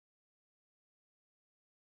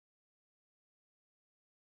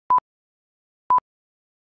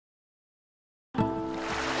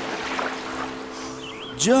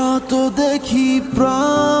যত দেখি প্রাণ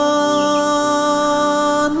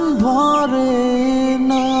ভরে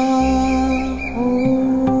না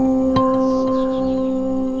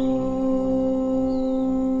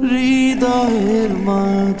হৃদয়ের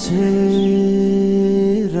মাঝে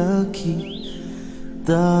রাখি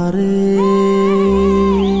তারে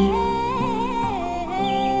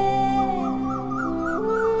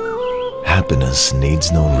Happiness needs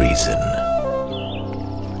no reason.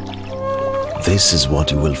 This is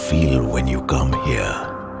what you will feel when you come here.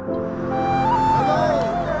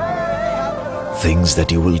 Things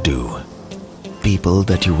that you will do, people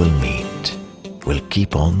that you will meet, will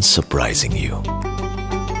keep on surprising you.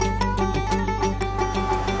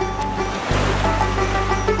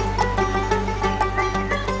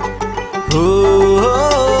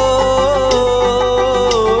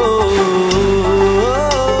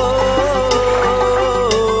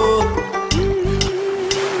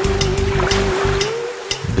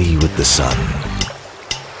 Be with the sun.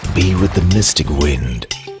 Be with the mystic wind.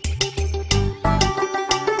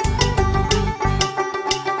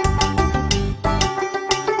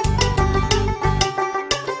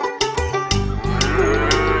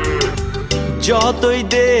 যতই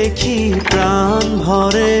দেখি প্রাণ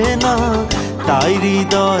ভরে না তাই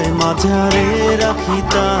হৃদয় মাঝারে রাখি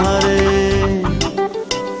তারে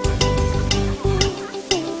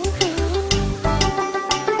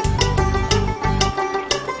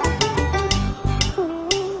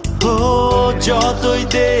যতই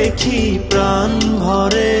দেখি প্রাণ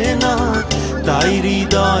ভরে না তাই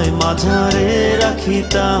হৃদয় মাঝারে রাখি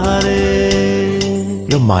তারে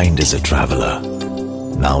Your mind is a traveler.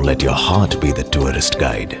 Now let your heart be the tourist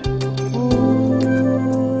guide.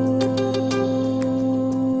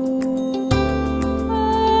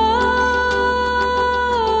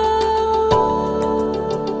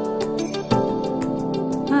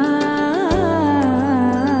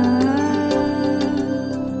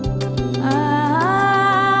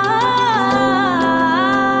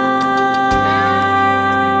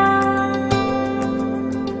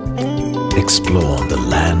 Explore the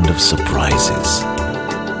land of surprises.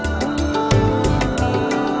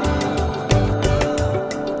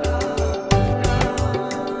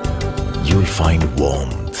 You'll find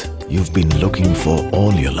warmth you've been looking for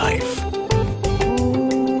all your life.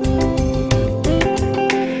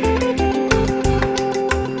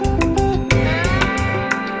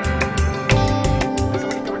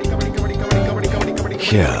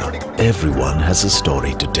 Here, everyone has a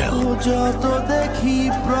story to tell.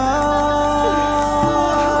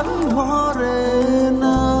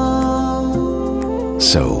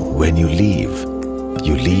 So, when you leave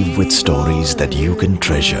with stories that you can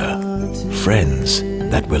treasure, friends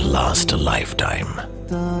that will last a lifetime.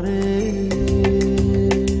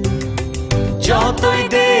 যতই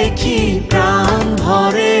দেখি প্রাণ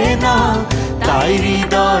ভরে না তাই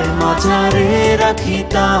হৃদয় মাঝারে রাখি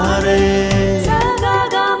তারে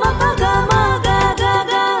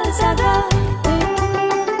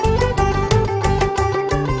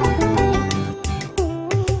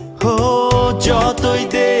যতই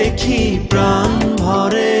দেখি প্রাণ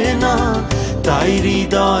ভরে না তাই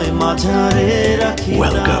হৃদয় মাঝারে রাখি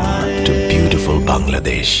Welcome to beautiful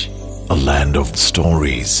Bangladesh, a land of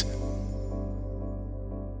stories.